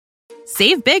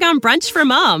Save big on brunch for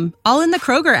mom, all in the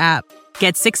Kroger app.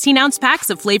 Get 16-ounce packs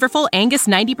of flavorful Angus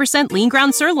 90% lean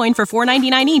ground sirloin for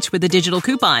 $4.99 each with a digital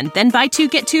coupon. Then buy 2,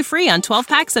 get 2 free on 12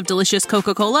 packs of delicious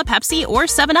Coca-Cola, Pepsi, or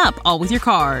 7-Up, all with your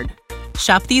card.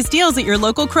 Shop these deals at your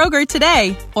local Kroger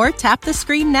today, or tap the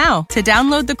screen now to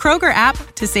download the Kroger app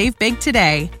to save big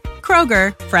today.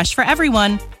 Kroger, fresh for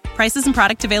everyone. Prices and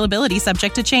product availability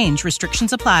subject to change.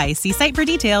 Restrictions apply. See site for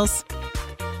details.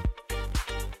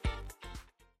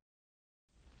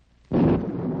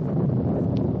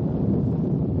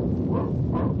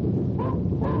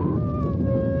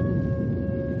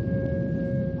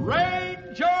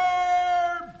 Ranger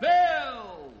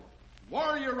Bill,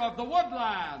 warrior of the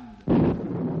woodland.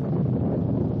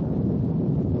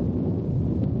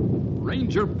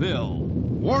 Ranger Bill,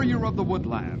 warrior of the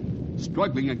woodland,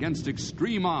 struggling against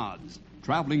extreme odds,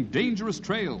 traveling dangerous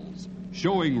trails,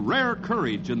 showing rare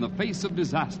courage in the face of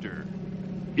disaster.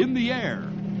 In the air,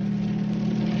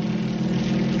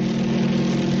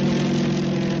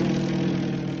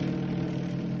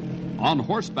 on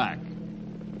horseback,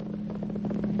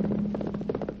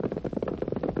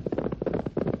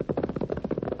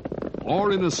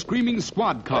 or in a screaming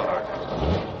squad car.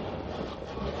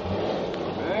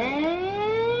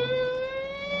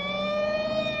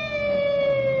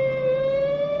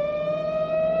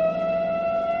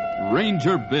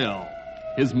 Ranger Bill,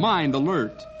 his mind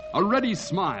alert, a ready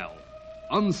smile,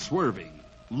 unswerving,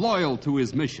 loyal to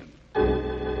his mission.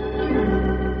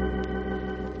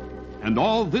 And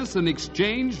all this in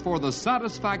exchange for the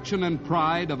satisfaction and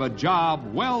pride of a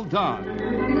job well done.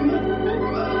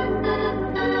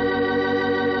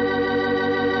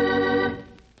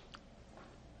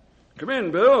 Come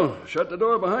in, Bill. Shut the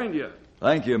door behind you.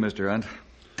 Thank you, Mr. Hunt.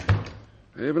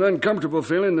 I have an uncomfortable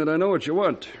feeling that I know what you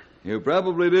want. You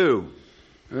probably do.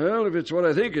 Well, if it's what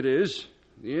I think it is,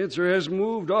 the answer hasn't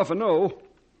moved off a no.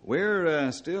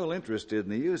 We're still interested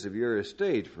in the use of your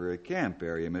estate for a camp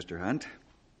area, Mr. Hunt.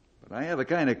 But I have a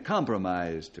kind of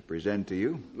compromise to present to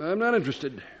you. I'm not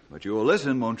interested. But you'll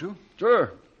listen, won't you?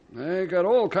 Sure. I got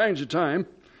all kinds of time.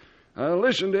 I'll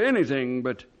listen to anything,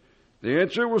 but the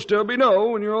answer will still be no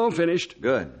when you're all finished.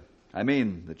 Good. I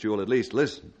mean that you'll at least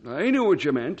listen. I knew what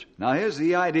you meant. Now, here's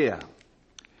the idea.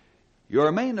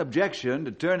 Your main objection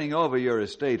to turning over your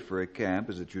estate for a camp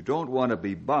is that you don't want to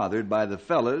be bothered by the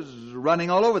fellas running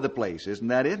all over the place. Isn't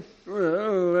that it?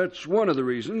 Well, that's one of the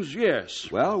reasons, yes.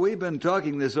 Well, we've been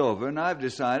talking this over, and I've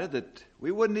decided that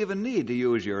we wouldn't even need to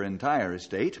use your entire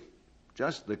estate.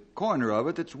 Just the corner of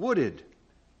it that's wooded.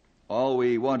 All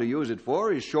we want to use it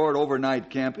for is short overnight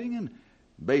camping and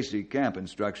basic camp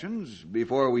instructions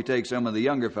before we take some of the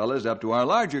younger fellas up to our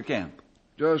larger camp.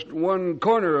 Just one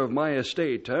corner of my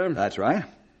estate, huh? That's right.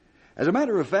 As a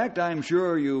matter of fact, I'm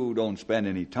sure you don't spend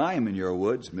any time in your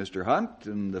woods, Mr. Hunt,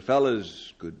 and the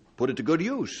fellas could put it to good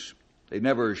use. They'd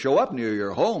never show up near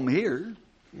your home here.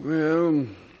 Well...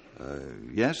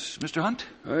 Yes, Mr. Hunt?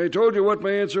 I told you what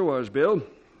my answer was, Bill,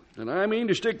 and I mean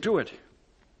to stick to it.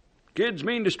 Kids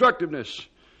mean destructiveness,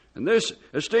 and this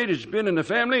estate has been in the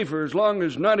family for as long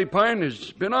as Knotty Pine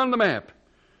has been on the map.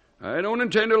 I don't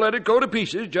intend to let it go to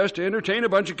pieces just to entertain a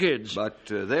bunch of kids. But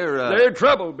they're... They're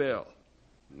trouble, Bill.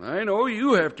 I know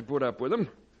you have to put up with them.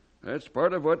 That's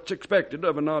part of what's expected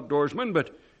of an outdoorsman,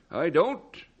 but I don't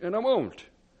and I won't.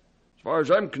 As far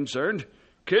as I'm concerned,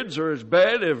 kids are as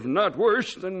bad, if not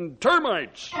worse, than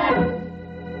termites.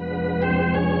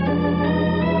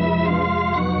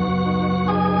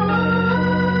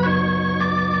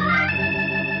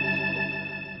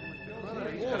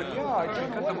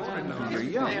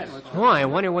 Oh, I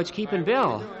wonder what's keeping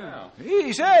Bill.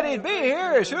 He said he'd be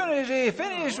here as soon as he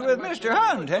finished with Mr.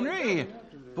 Hunt, Henry.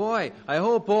 Boy, I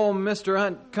hope old Mr.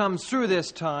 Hunt comes through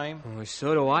this time. Oh,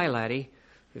 so do I, laddie.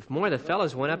 If more of the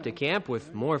fellas went up to camp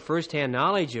with more first-hand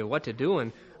knowledge of what to do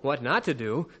and what not to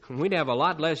do, we'd have a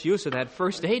lot less use of that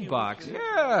first aid box.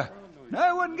 Yeah,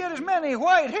 I wouldn't get as many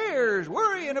white hairs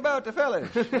worrying about the fellas.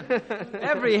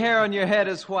 Every hair on your head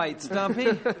is white,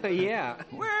 Stumpy. Yeah.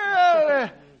 Well,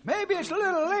 maybe it's a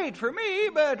little late for me,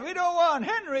 but we don't want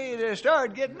Henry to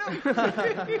start getting them.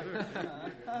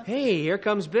 Hey, here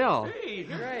comes Bill. Hey,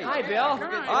 great. Hi, Bill.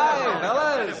 Hi,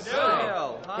 fellas.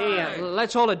 Bill. Hey,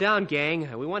 let's hold it down,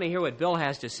 gang. We want to hear what Bill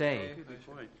has to say.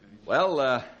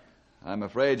 Well, I'm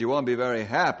afraid you won't be very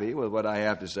happy with what I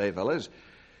have to say, fellas.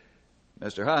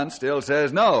 Mr. Hunt still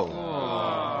says no.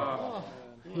 Oh.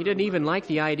 He didn't even like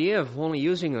the idea of only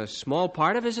using a small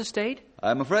part of his estate?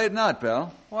 I'm afraid not,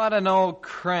 pal. What an old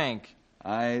crank.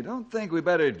 I don't think we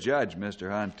better judge Mr.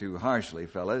 Hunt too harshly,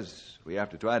 fellas. We have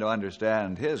to try to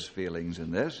understand his feelings in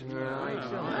this.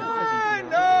 I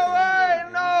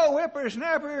know,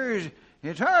 whippersnappers.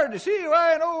 it's hard to see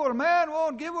why an old man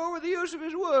won't give over the use of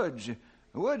his woods.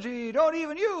 Woods he don't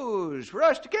even use for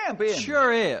us to camp in.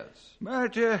 Sure is.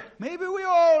 But maybe we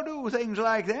all do things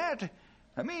like that.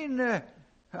 I mean,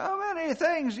 how many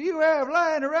things do you have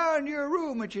lying around your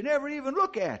room that you never even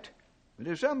look at? But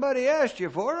if somebody asked you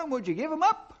for them, would you give them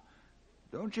up?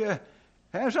 Don't you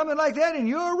have something like that in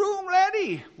your room,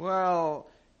 laddie? Well,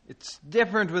 it's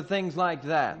different with things like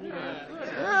that.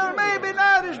 Well, maybe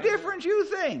not as different as you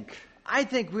think. I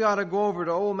think we ought to go over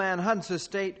to Old Man Hunt's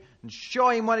estate and show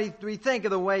him what we think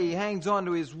of the way he hangs on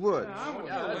to his woods.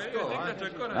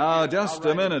 Now, just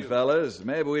a minute, fellas.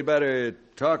 Maybe we'd better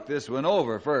talk this one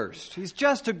over first. He's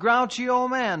just a grouchy old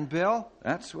man, Bill.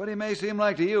 That's what he may seem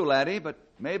like to you, laddie, but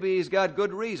maybe he's got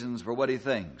good reasons for what he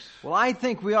thinks. Well, I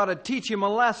think we ought to teach him a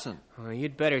lesson. Well,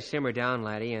 you'd better simmer down,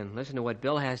 laddie, and listen to what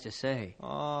Bill has to say.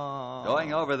 Oh.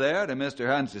 Going over there to Mr.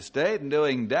 Hunt's estate and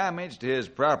doing damage to his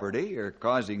property or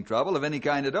causing trouble of any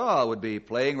kind at all would be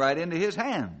playing right into his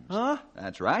hands. Huh?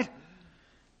 That's right.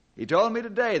 He told me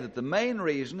today that the main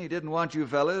reason he didn't want you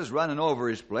fellas running over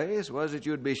his place was that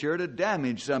you'd be sure to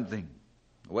damage something.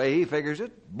 The way he figures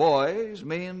it, boys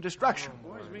mean destruction.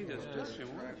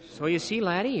 So you see,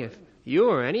 laddie, if you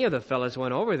or any of the fellas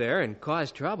went over there and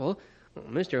caused trouble,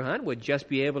 Mr. Hunt would just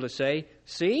be able to say,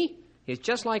 "See? It's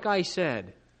just like I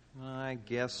said." I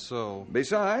guess so.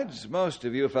 Besides, most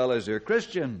of you fellas are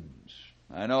Christians.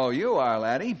 I know you are,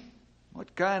 laddie.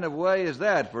 What kind of way is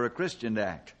that for a Christian to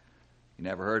act? You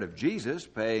never heard of Jesus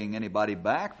paying anybody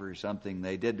back for something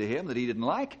they did to him that he didn't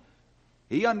like?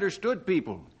 He understood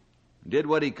people, did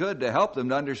what he could to help them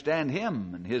to understand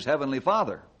him and his heavenly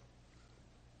Father.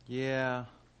 Yeah,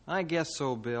 I guess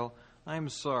so, Bill. I'm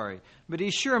sorry. But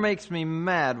he sure makes me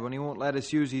mad when he won't let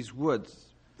us use his woods.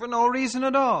 For no reason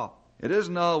at all. It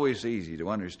isn't always easy to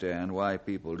understand why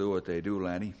people do what they do,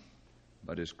 laddie.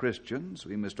 But as Christians,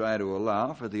 we must try to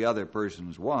allow for the other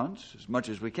person's wants as much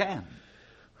as we can.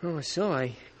 Oh, so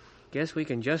I guess we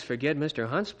can just forget Mr.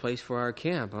 Hunt's place for our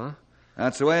camp, huh?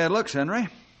 That's the way it looks, Henry.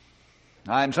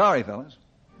 I'm sorry, fellas.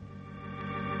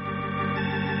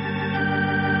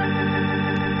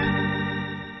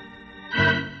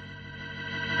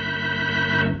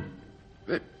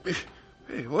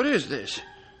 Hey, what is this?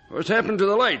 What's happened to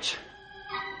the lights?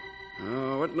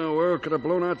 Oh, what in the world could have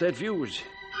blown out that fuse?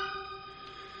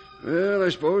 Well, I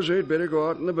suppose I'd better go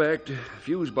out in the back to the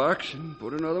fuse box and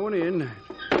put another one in.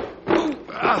 Ooh,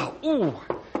 ow, ooh.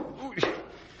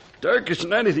 Darkest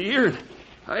night of the year, and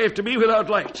I have to be without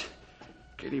light.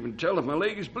 Can't even tell if my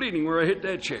leg is bleeding where I hit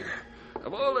that chair.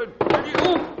 Of all the...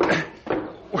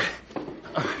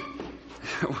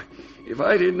 If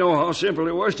I didn't know how simple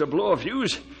it was to blow a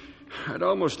fuse, I'd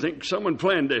almost think someone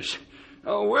planned this.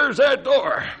 Oh, where's that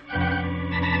door?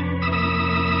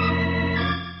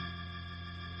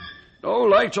 No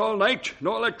lights all night,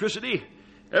 no electricity.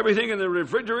 Everything in the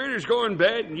refrigerator's going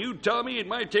bad, and you tell me it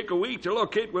might take a week to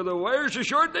locate where the wires are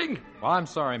shorting? Well, I'm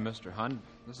sorry, Mr. Hunt.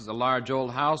 This is a large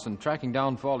old house, and tracking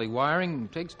down faulty wiring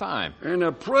takes time. And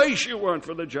the price you want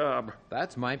for the job?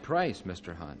 That's my price,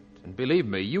 Mr. Hunt. And believe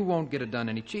me, you won't get it done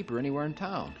any cheaper anywhere in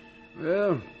town.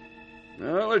 Well,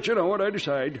 I'll let you know what I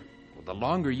decide. Well, the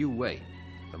longer you wait,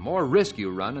 the more risk you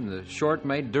run, and the short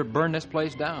may burn this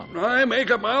place down. I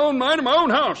make up my own mind in my own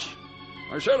house.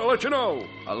 I said I'll let you know.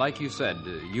 Like you said,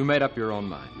 you made up your own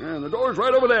mind. And the door's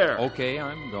right over there. Okay,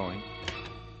 I'm going.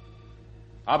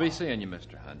 I'll be seeing you,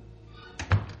 Mr. Hunt.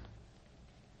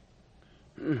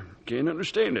 Can't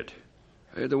understand it.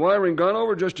 I had the wiring gone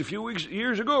over just a few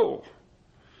years ago.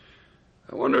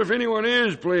 I wonder if anyone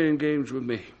is playing games with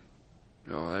me.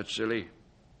 Oh, that's silly.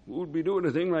 Who'd be doing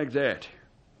a thing like that?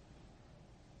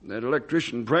 That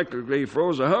electrician practically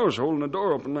froze the house holding the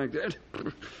door open like that.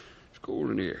 It's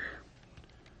cold in here.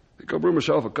 I think I'll brew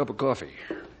myself a cup of coffee.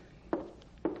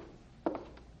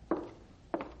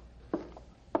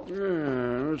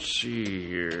 Let's see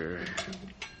here.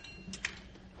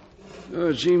 Oh,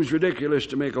 it seems ridiculous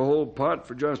to make a whole pot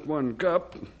for just one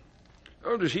cup.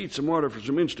 I'll just heat some water for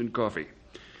some instant coffee.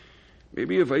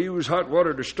 Maybe if I use hot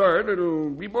water to start, it'll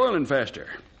be boiling faster.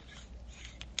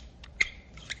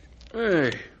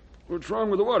 Hey, what's wrong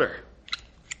with the water?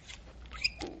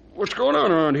 What's going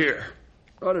on around here?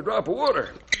 Not a drop of water.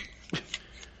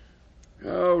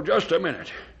 Oh, just a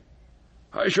minute.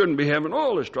 I shouldn't be having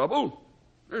all this trouble.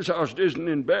 This house isn't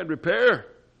in bad repair.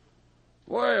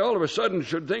 Why, all of a sudden,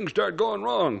 should things start going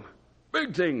wrong?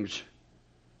 Big things.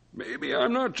 Maybe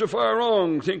I'm not so far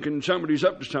wrong thinking somebody's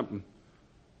up to something.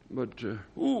 But,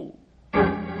 who?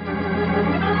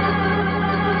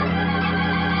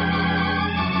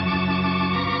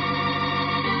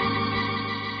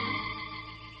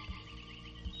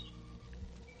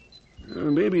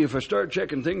 Maybe if I start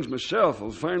checking things myself, I'll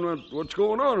find out what's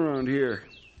going on around here.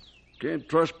 Can't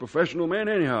trust professional men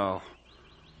anyhow.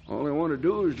 All I want to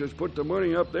do is just put the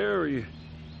money up there. Hey,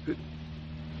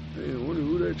 I wonder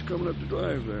who that's coming up the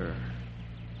drive there.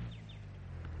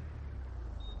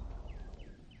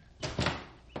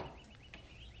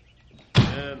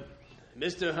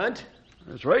 Mr. Hunt?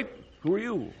 That's right. Who are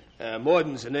you?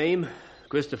 Morden's the name.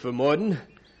 Christopher Morden.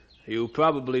 You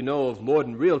probably know of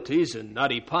Morden Realties in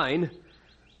Knotty Pine.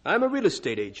 I'm a real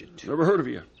estate agent. Never heard of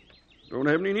you. Don't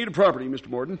have any need of property, Mr.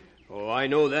 Morden. Oh, I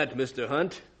know that, Mr.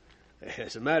 Hunt.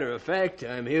 As a matter of fact,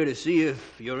 I'm here to see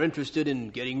if you're interested in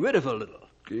getting rid of a little.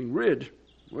 Getting rid?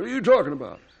 What are you talking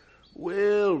about?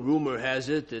 Well, rumor has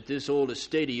it that this old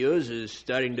estate of yours is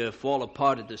starting to fall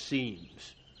apart at the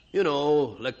seams. You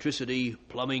know, electricity,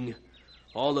 plumbing,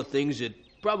 all the things that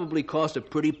probably cost a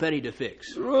pretty penny to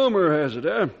fix. Rumor has it,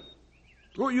 eh?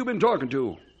 Who you been talking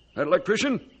to? That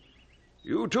electrician?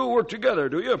 You two work together,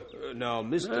 do you? Now,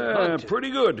 Mr. Hunt...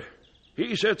 Pretty good.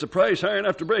 He sets a price high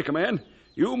enough to break a man.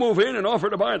 You move in and offer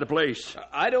to buy the place.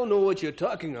 I don't know what you're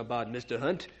talking about, Mr.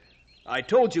 Hunt. I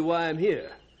told you why I'm here.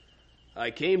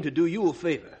 I came to do you a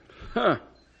favor. Huh.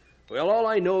 Well, all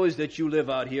I know is that you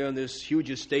live out here on this huge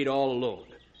estate all alone.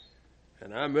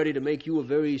 And I'm ready to make you a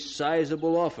very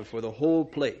sizable offer for the whole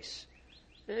place.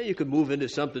 You could move into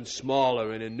something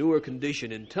smaller and in newer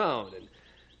condition in town and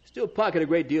still pocket a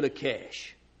great deal of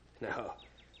cash. Now,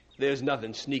 there's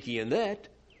nothing sneaky in that.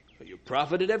 You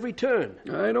profit at every turn.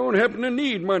 I don't happen to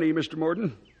need money, Mr.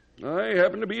 Morden. I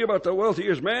happen to be about the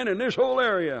wealthiest man in this whole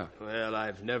area. Well,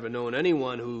 I've never known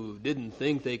anyone who didn't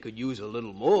think they could use a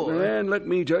little more. And let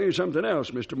me tell you something else,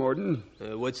 Mr. Morden.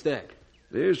 What's that?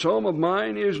 This home of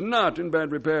mine is not in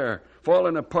bad repair,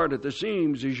 falling apart at the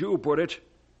seams, as you put it.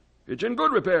 It's in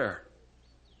good repair.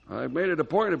 I've made it a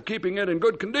point of keeping it in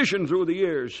good condition through the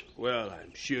years. Well,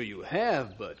 I'm sure you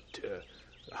have, but the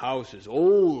house is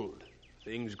old.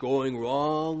 Things going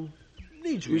wrong.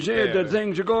 Needs repair. You said that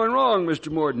things are going wrong,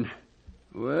 Mr. Morden.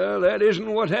 Well, that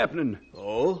isn't what's happening.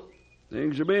 Oh?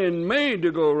 Things are being made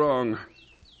to go wrong.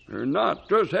 They're not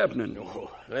just happening.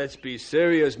 Oh, let's be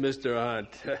serious, Mr.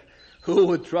 Hunt. Who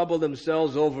would trouble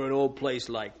themselves over an old place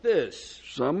like this?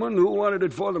 Someone who wanted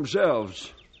it for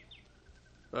themselves.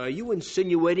 Are you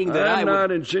insinuating that I'm not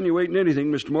insinuating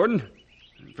anything, Mr. Morden.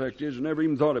 The fact is, I never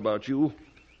even thought about you.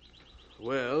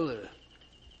 Well,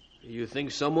 you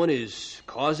think someone is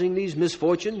causing these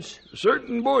misfortunes? A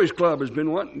certain boys' club has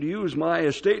been wanting to use my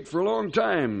estate for a long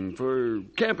time for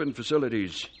camping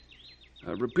facilities.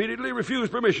 I've repeatedly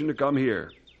refused permission to come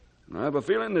here. I have a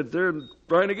feeling that they're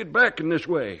trying to get back in this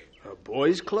way. A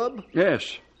boys' club?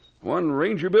 Yes. One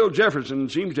Ranger Bill Jefferson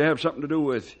seems to have something to do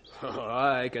with. Oh,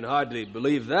 I can hardly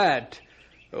believe that.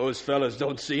 Those fellas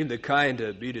don't seem the kind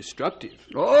to be destructive.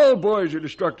 All boys are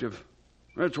destructive.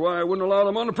 That's why I wouldn't allow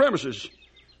them on the premises.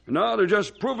 And now they're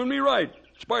just proving me right,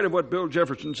 in spite of what Bill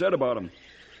Jefferson said about them.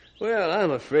 Well,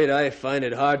 I'm afraid I find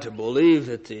it hard to believe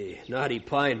that the Knotty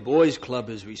Pine Boys Club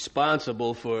is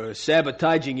responsible for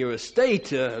sabotaging your estate,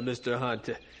 Mr.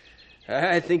 Hunt.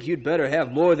 I think you'd better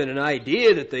have more than an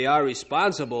idea that they are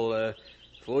responsible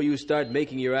before you start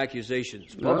making your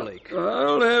accusations public.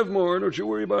 I'll have more, don't you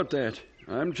worry about that.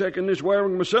 I'm checking this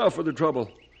wiring myself for the trouble.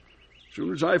 As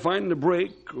soon as I find the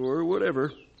break, or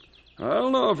whatever, I'll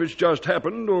know if it's just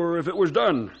happened or if it was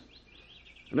done.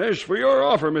 And as for your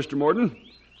offer, Mr. Morden,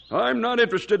 I'm not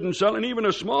interested in selling even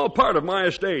a small part of my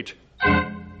estate.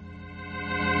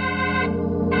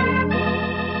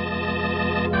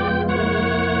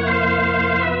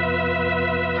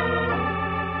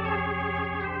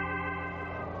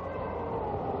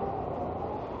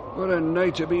 What a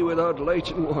night to be without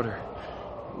lights and water.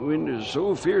 The wind is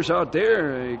so fierce out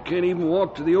there, I can't even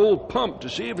walk to the old pump to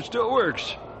see if it still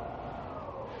works.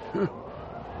 Look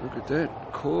at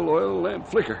that coal oil lamp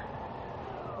flicker.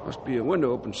 Must be a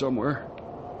window open somewhere.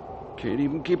 Can't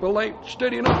even keep a light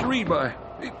steady enough to read by.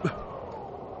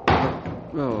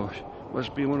 Oh,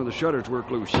 must be one of the shutters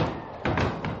work loose.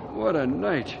 What a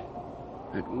night.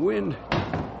 That wind,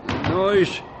 that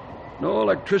noise, no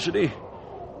electricity,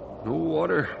 no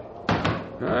water.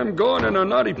 I'm going in a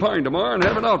Knotty Pine tomorrow and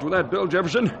having out with that Bill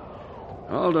Jefferson.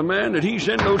 I'll demand that he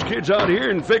send those kids out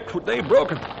here and fix what they've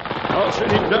broken. I'll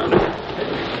sit him down and...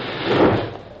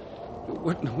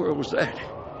 What in the world was that?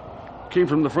 Came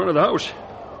from the front of the house.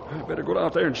 I better go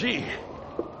out there and see.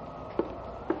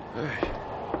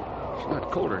 It's a lot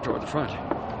colder toward the front.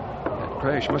 That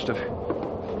crash must have...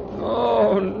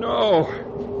 Oh, no.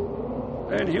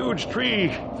 That huge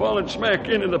tree fallen smack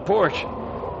into the porch.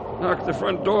 Knocked the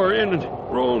front door in and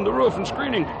ruined the roof and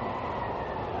screening.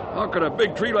 How could a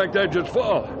big tree like that just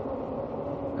fall?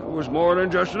 It was more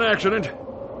than just an accident.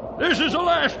 This is the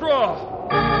last straw.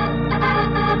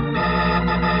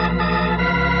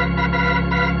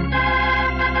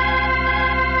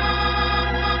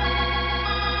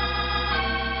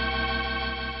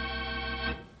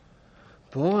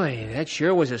 Boy, that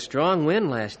sure was a strong wind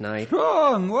last night.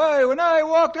 Strong? Why, when I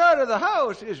walked out of the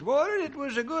house this morning, it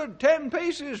was a good 10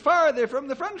 paces farther from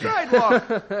the front sidewalk.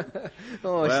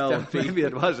 Oh, Well, Stumpy. maybe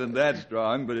it wasn't that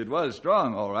strong, but it was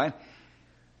strong, all right.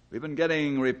 We've been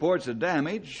getting reports of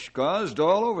damage caused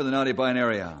all over the Knotty Pine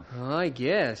area. Oh, I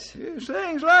guess. It's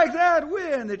things like that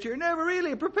wind that you're never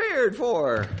really prepared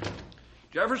for.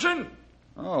 Jefferson?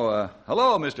 Oh,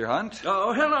 hello, Mr. Hunt.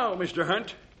 Oh, hello, Mr.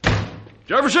 Hunt.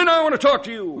 Jefferson, I want to talk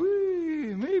to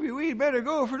you. Maybe we'd better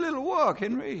go for a little walk,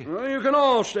 Henry. Well, you can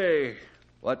all stay.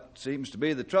 What seems to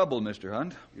be the trouble, Mr.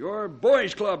 Hunt? Your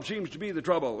boys' club seems to be the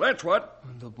trouble. That's what.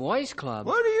 The boys' club.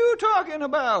 What are you talking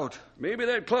about? Maybe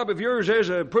that club of yours has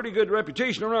a pretty good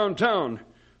reputation around town,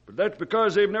 but that's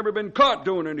because they've never been caught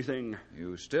doing anything.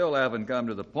 You still haven't come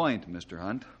to the point, Mr.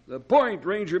 Hunt. The point,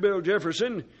 Ranger Bill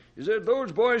Jefferson, is that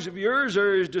those boys of yours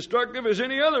are as destructive as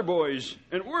any other boys,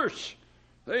 and worse.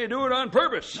 They do it on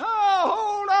purpose. Oh,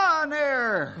 hold on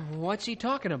there. What's he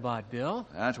talking about, Bill?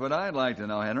 That's what I'd like to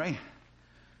know, Henry.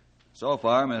 So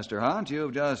far, Mr. Hunt,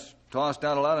 you've just tossed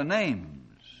out a lot of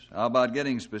names. How about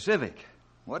getting specific?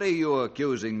 What are you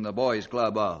accusing the boys'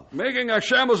 club of? Making a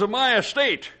shambles of my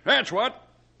estate. That's what.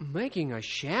 Making a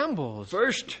shambles.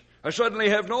 First, I suddenly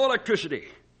have no electricity.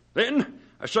 Then,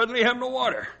 I suddenly have no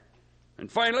water.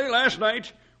 And finally, last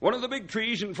night, one of the big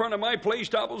trees in front of my place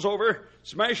topples over,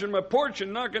 smashing my porch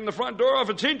and knocking the front door off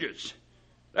its hinges.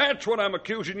 That's what I'm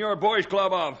accusing your boys'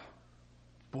 club of.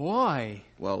 Boy.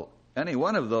 Well, any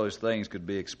one of those things could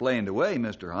be explained away,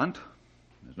 Mr. Hunt.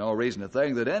 There's no reason to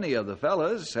think that any of the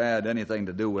fellas had anything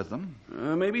to do with them.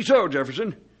 Maybe so,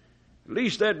 Jefferson. At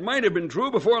least that might have been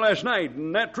true before last night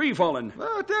and that tree falling.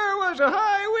 But there was a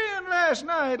high wind last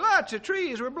night. Lots of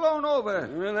trees were blown over.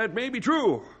 That may be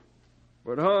true.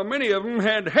 But how many of them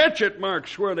had hatchet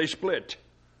marks where they split?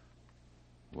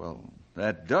 Well,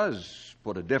 that does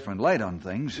put a different light on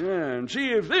things. Yeah, and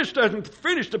see if this doesn't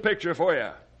finish the picture for you.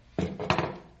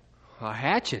 A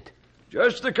hatchet.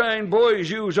 Just the kind boys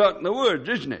use out in the woods,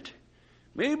 isn't it?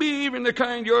 Maybe even the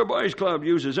kind your boys' club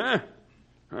uses, huh?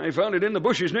 I found it in the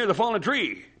bushes near the fallen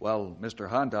tree. Well, Mr.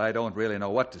 Hunt, I don't really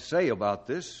know what to say about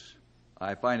this.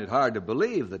 I find it hard to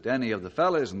believe that any of the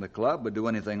fellas in the club would do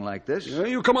anything like this.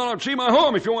 You come on out and see my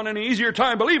home if you want any easier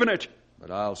time believing it.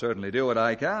 But I'll certainly do what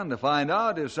I can to find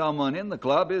out if someone in the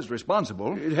club is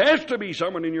responsible. It has to be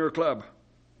someone in your club.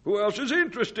 Who else is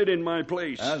interested in my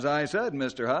place? As I said,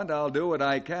 Mr. Hunt, I'll do what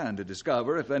I can to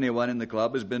discover if anyone in the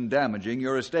club has been damaging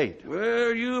your estate.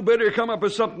 Well, you better come up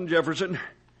with something, Jefferson.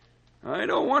 I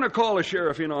don't want to call the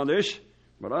sheriff in on this,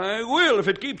 but I will if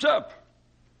it keeps up.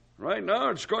 Right now,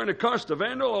 it's going to cost the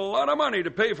vandal a lot of money to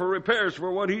pay for repairs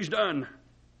for what he's done.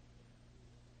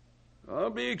 I'll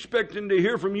be expecting to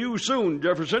hear from you soon,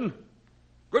 Jefferson.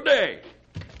 Good day.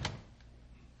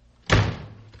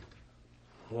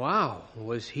 Wow,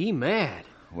 was he mad?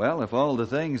 Well, if all the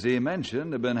things he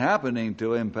mentioned have been happening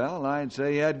to him, pal, I'd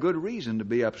say he had good reason to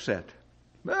be upset.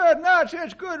 But not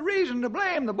such good reason to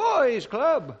blame the boys'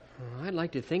 club. Well, I'd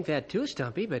like to think that too,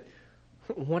 Stumpy, but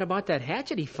what about that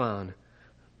hatchet he found?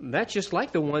 That's just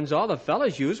like the ones all the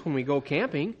fellas use when we go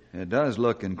camping. It does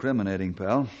look incriminating,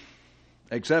 pal.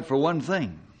 Except for one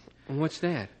thing. What's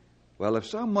that? Well, if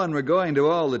someone were going to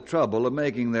all the trouble of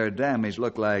making their damage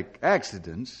look like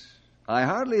accidents, I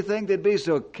hardly think they'd be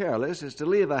so careless as to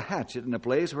leave a hatchet in a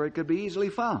place where it could be easily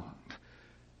found.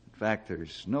 In fact,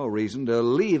 there's no reason to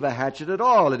leave a hatchet at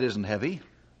all that isn't heavy.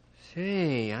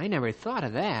 Say, I never thought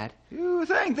of that. You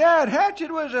think that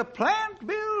hatchet was a plant,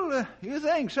 Bill? You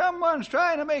think someone's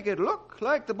trying to make it look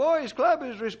like the boys' club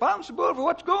is responsible for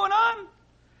what's going on?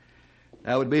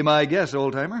 That would be my guess,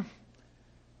 old-timer.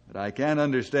 But I can't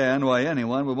understand why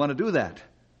anyone would want to do that,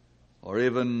 or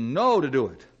even know to do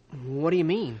it. What do you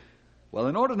mean? Well,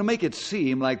 in order to make it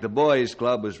seem like the boys'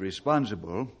 club was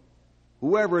responsible,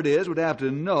 whoever it is would have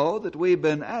to know that we've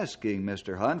been asking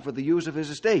Mr. Hunt for the use of his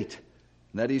estate,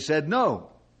 and that he said no.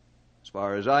 As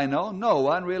far as I know, no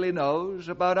one really knows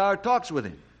about our talks with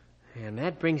him. And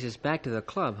that brings us back to the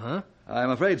club, huh? I'm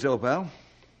afraid so, pal.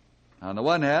 On the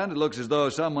one hand, it looks as though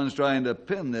someone's trying to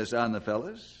pin this on the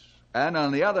fellas. And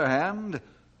on the other hand,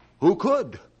 who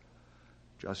could?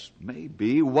 Just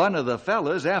maybe one of the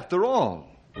fellas after all.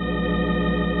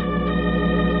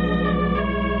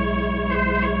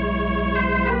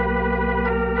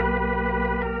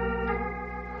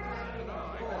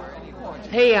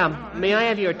 Hey, may I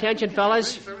have your attention,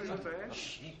 fellas?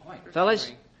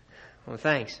 Fellas? Oh,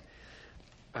 thanks.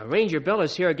 Ranger Bill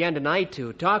is here again tonight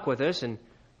to talk with us, and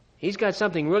he's got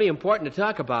something really important to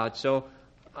talk about, so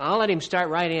I'll let him start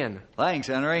right in. Thanks,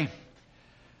 Henry.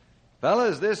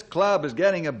 Fellas, this club is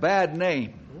getting a bad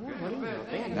name.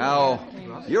 Now,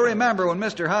 you remember when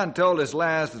Mr. Hunt told us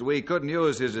last that we couldn't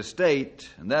use his estate,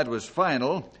 and that was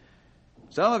final.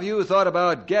 Some of you thought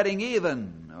about getting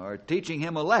even or teaching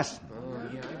him a lesson.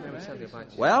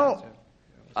 Well,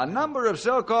 a number of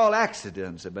so-called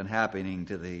accidents have been happening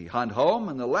to the Hunt home,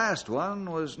 and the last one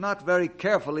was not very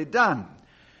carefully done.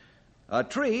 A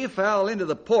tree fell into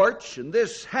the porch, and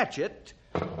this hatchet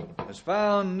was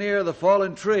found near the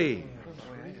fallen tree.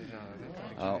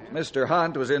 Now, Mr.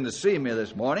 Hunt was in to see me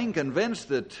this morning, convinced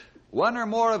that one or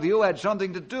more of you had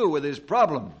something to do with his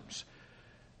problems.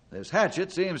 This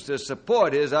hatchet seems to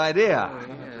support his idea.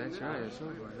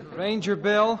 Ranger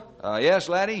Bill? Yes,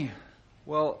 laddie?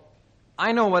 Well,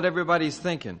 I know what everybody's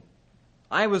thinking.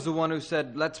 I was the one who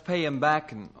said, let's pay him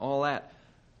back and all that.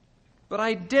 But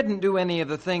I didn't do any of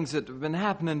the things that have been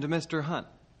happening to Mr. Hunt.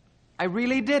 I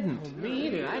really didn't. Me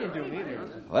either. I didn't do it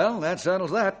either. Well, that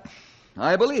settles that.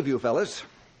 I believe you, fellas.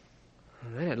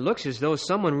 Then it looks as though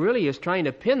someone really is trying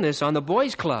to pin this on the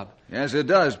boys' club. Yes, it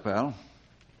does, pal.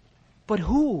 But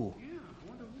who?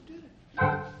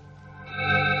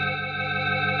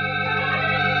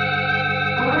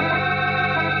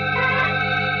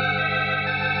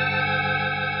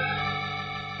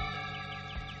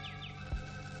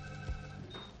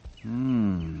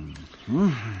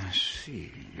 Let's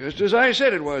see. Just as I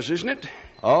said it was, isn't it?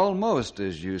 Almost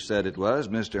as you said it was,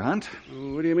 Mr. Hunt.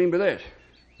 What do you mean by that?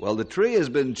 Well, the tree has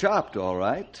been chopped, all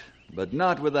right, but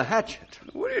not with a hatchet.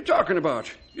 What are you talking about?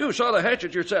 You saw the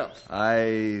hatchet yourself.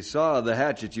 I saw the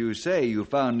hatchet you say you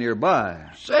found nearby.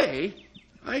 Say?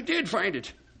 I did find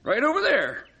it. Right over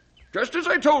there. Just as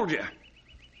I told you.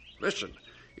 Listen,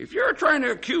 if you're trying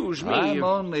to accuse me I'm of...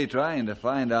 only trying to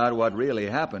find out what really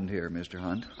happened here, Mr.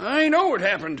 Hunt. I know what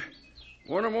happened.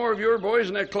 One or more of your boys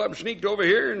in that club sneaked over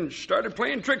here and started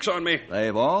playing tricks on me.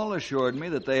 They've all assured me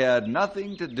that they had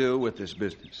nothing to do with this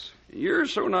business. You're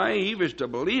so naive as to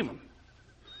believe them.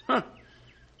 Huh.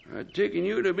 I've taken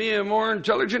you to be a more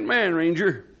intelligent man,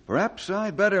 Ranger. Perhaps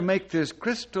I'd better make this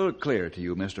crystal clear to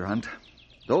you, Mr. Hunt.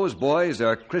 Those boys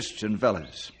are Christian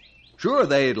fellas. Sure,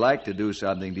 they'd like to do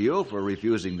something to you for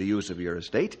refusing the use of your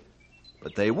estate,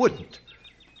 but they wouldn't.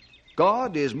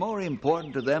 God is more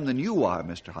important to them than you are,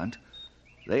 Mr. Hunt.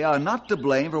 They are not to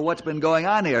blame for what's been going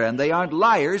on here, and they aren't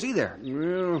liars either.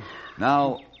 Well...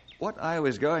 Now, what I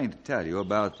was going to tell you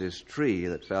about this tree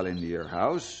that fell into your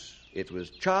house, it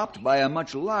was chopped by a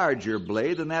much larger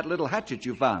blade than that little hatchet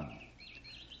you found.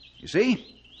 You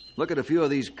see? Look at a few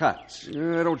of these cuts.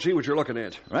 I don't see what you're looking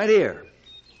at. Right here.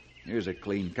 Here's a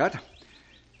clean cut.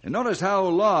 And notice how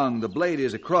long the blade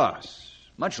is across.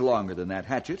 Much longer than that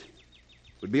hatchet.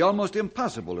 It would be almost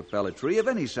impossible to fell a tree of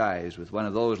any size with one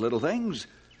of those little things.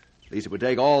 At least it would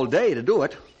take all day to do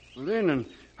it. Well, then, and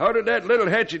how did that little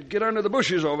hatchet get under the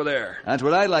bushes over there? That's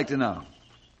what I'd like to know.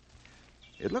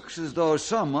 It looks as though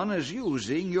someone is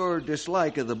using your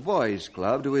dislike of the boys'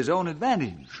 club to his own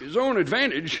advantage. His own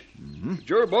advantage? Mm-hmm. But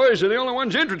your boys are the only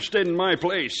ones interested in my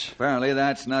place. Apparently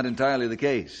that's not entirely the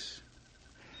case.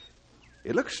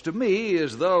 It looks to me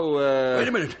as though... Wait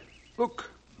a minute.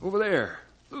 Look, over there,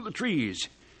 through the trees.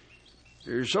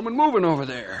 There's someone moving over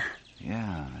there.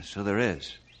 Yeah, so there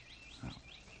is. Oh,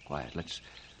 quiet, let's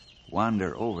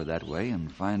wander over that way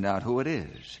and find out who it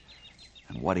is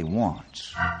and what he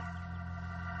wants.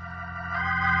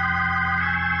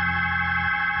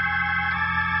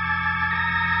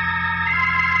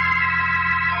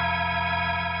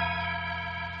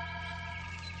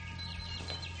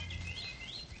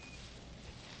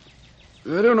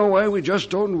 I don't know why we just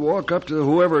don't walk up to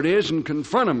whoever it is and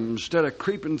confront him instead of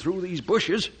creeping through these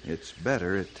bushes. It's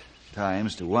better at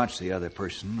times to watch the other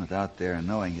person without their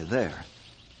knowing you're there.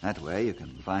 That way you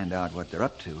can find out what they're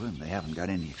up to and they haven't got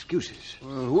any excuses.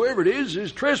 Whoever it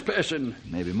is trespassing.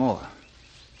 Maybe more.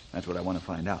 That's what I want to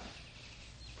find out.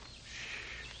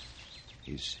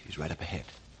 Shh. He's right up ahead.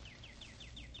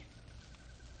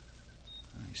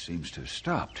 He seems to have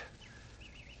stopped.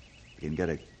 You can get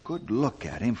a good look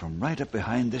at him from right up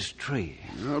behind this tree.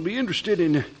 I'll be interested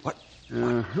in... What?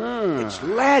 Uh-huh. It's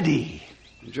Laddie.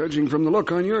 Judging from the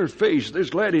look on your face,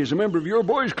 this Laddie is a member of your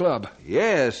boys' club.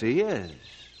 Yes, he is.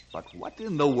 But what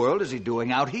in the world is he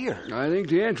doing out here? I think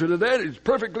the answer to that is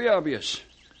perfectly obvious.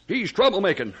 He's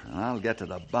troublemaking. I'll get to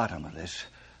the bottom of this.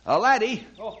 Laddie.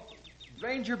 Oh,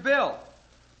 Ranger Bill.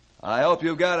 I hope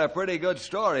you've got a pretty good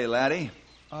story, Laddie.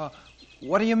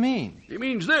 What do you mean? He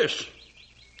means this.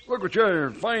 Look what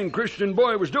your fine Christian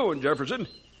boy was doing, Jefferson.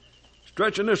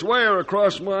 Stretching this wire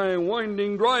across my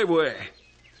winding driveway.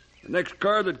 The next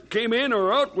car that came in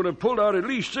or out would have pulled out at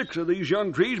least 6 of these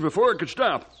young trees before it could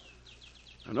stop.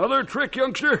 Another trick,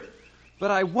 youngster?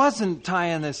 But I wasn't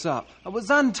tying this up. I was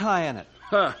untying it.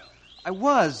 Ha! I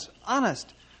was,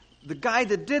 honest. The guy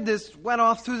that did this went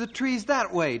off through the trees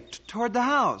that way, toward the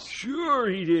house. Sure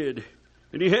he did.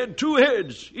 And he had 2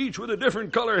 heads, each with a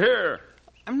different color hair.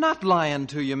 I'm not lying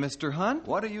to you, Mr. Hunt.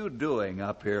 What are you doing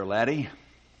up here, laddie?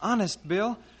 Honest,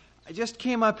 Bill. I just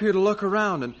came up here to look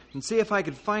around and see if I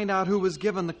could find out who was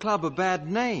giving the club a bad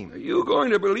name. Are you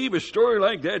going to believe a story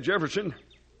like that, Jefferson?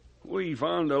 We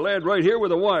found a lad right here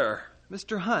with a wire.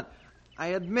 Mr. Hunt, I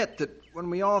admit that when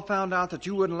we all found out that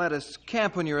you wouldn't let us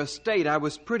camp on your estate, I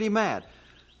was pretty mad.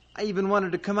 I even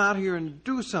wanted to come out here and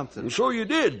do something. And so you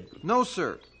did. No,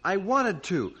 sir. I wanted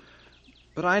to.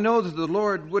 But I know that the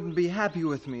Lord wouldn't be happy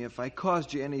with me if I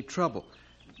caused you any trouble.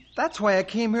 That's why I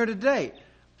came here today.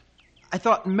 I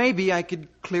thought maybe I could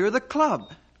clear the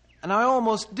club. And I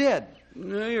almost did.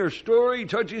 Your story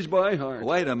touches my heart.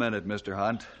 Wait a minute, Mr.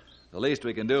 Hunt. The least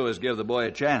we can do is give the boy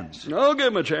a chance. I'll give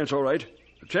him a chance, all right.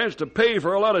 A chance to pay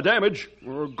for a lot of damage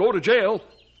or go to jail.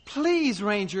 Please,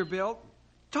 Ranger Bill.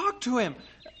 Talk to him.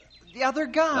 The other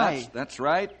guy. That's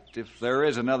right. If there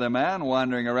is another man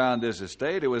wandering around this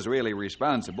estate who is really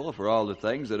responsible for all the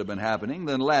things that have been happening,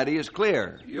 then Laddie is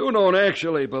clear. You don't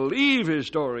actually believe his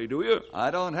story, do you?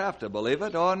 I don't have to believe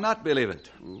it or not believe it.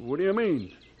 What do you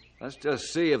mean? Let's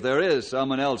just see if there is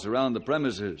someone else around the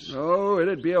premises. Oh,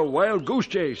 it'd be a wild goose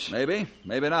chase. Maybe,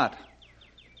 maybe not.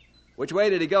 Which way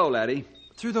did he go, Laddie?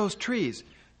 Through those trees.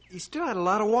 He still had a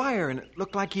lot of wire, and it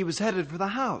looked like he was headed for the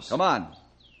house. Come on.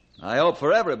 I hope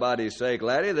for everybody's sake,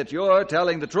 Laddie, that you're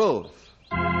telling the truth.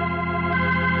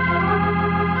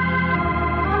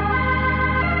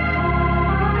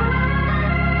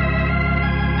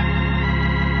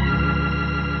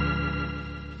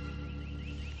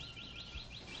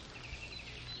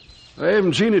 I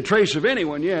haven't seen a trace of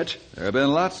anyone yet. There have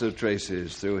been lots of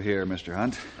traces through here, Mr.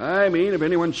 Hunt. I mean, of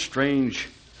anyone strange.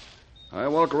 I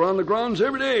walk around the grounds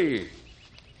every day.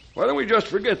 Why don't we just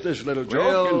forget this little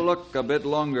joke? We'll look a bit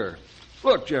longer.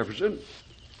 Look, Jefferson,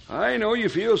 I know you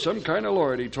feel some kind of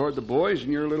loyalty toward the boys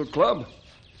in your little club.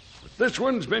 But this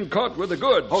one's been caught with the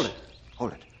goods. Hold it.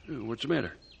 Hold it. What's the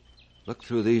matter? Look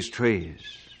through these trees.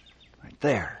 Right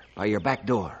there, by your back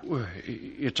door. Why,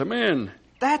 it's a man.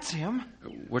 That's him.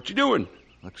 What's he doing?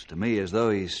 Looks to me as though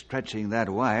he's stretching that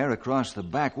wire across the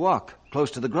back walk,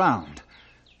 close to the ground.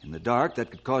 In the dark,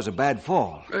 that could cause a bad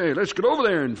fall. Hey, let's get over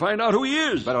there and find out who he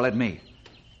is. Better let me.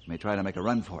 May try to make a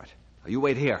run for it. You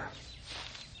wait here.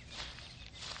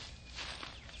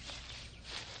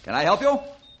 Can I help you?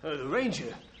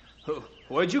 Ranger,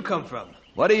 where'd you come from?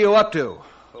 What are you up to?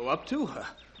 Oh, up to?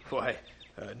 Why,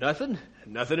 nothing.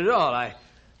 Nothing at all.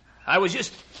 I was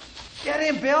just... Get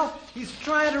him, Bill. He's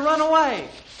trying to run away.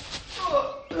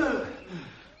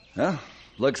 Well,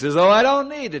 looks as though I don't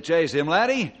need to chase him,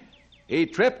 laddie. He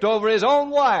tripped over his own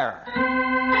wire.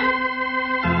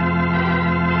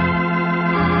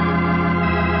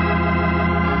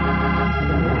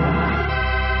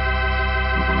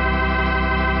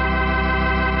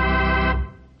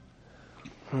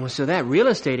 Well, so that real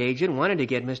estate agent wanted to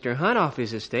get Mr. Hunt off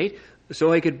his estate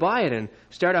so he could buy it and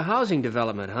start a housing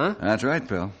development, huh? That's right,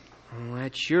 Bill. Well,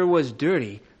 that sure was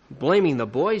dirty, blaming the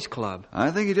boys' club.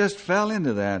 I think he just fell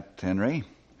into that, Henry.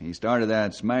 He started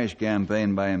that smash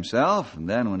campaign by himself, and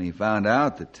then when he found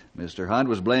out that Mr. Hunt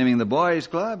was blaming the boys'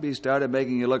 club, he started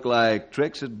making it look like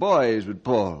tricks that boys would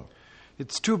pull.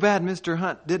 It's too bad Mr.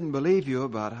 Hunt didn't believe you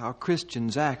about how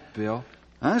Christians act, Bill.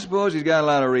 I suppose he's got a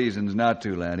lot of reasons not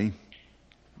to, laddie.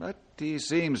 But he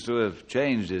seems to have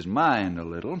changed his mind a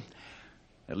little.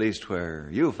 At least where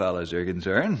you fellas are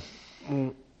concerned.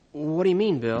 What do you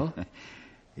mean, Bill?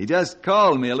 He just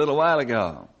called me a little while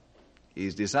ago.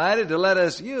 He's decided to let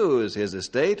us use his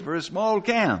estate for a small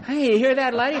camp. Hey, you hear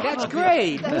that, laddie? That's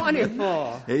great.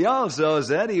 Wonderful. He also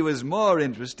said he was more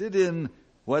interested in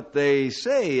what they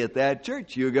say at that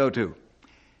church you go to.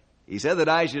 He said that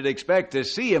I should expect to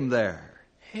see him there.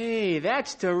 Hey,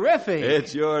 that's terrific. It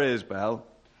sure is, pal.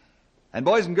 And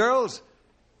boys and girls,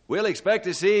 we'll expect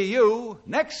to see you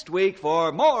next week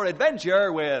for more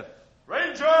adventure with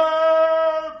Ranger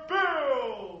Bill!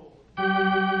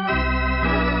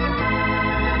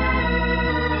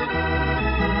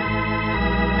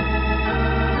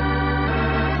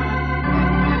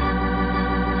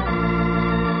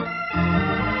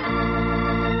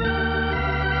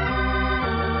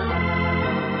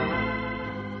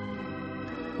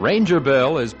 Ranger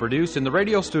Bill is produced in the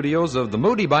radio studios of the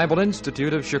Moody Bible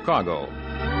Institute of Chicago.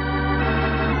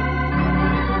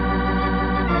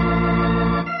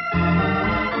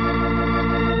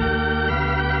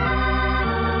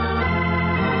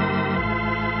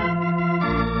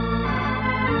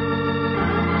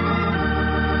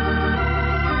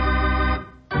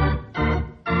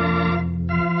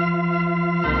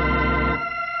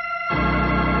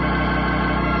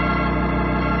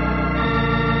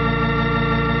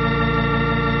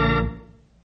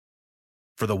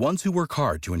 For the ones who work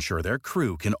hard to ensure their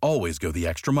crew can always go the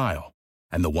extra mile,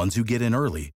 and the ones who get in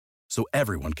early so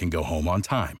everyone can go home on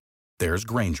time, there's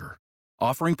Grainger,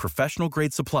 offering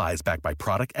professional-grade supplies backed by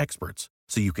product experts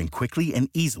so you can quickly and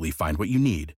easily find what you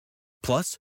need.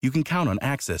 Plus, you can count on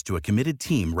access to a committed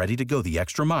team ready to go the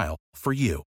extra mile for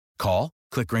you. Call,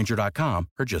 click Grainger.com,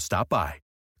 or just stop by.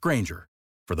 Grainger,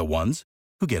 for the ones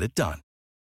who get it done.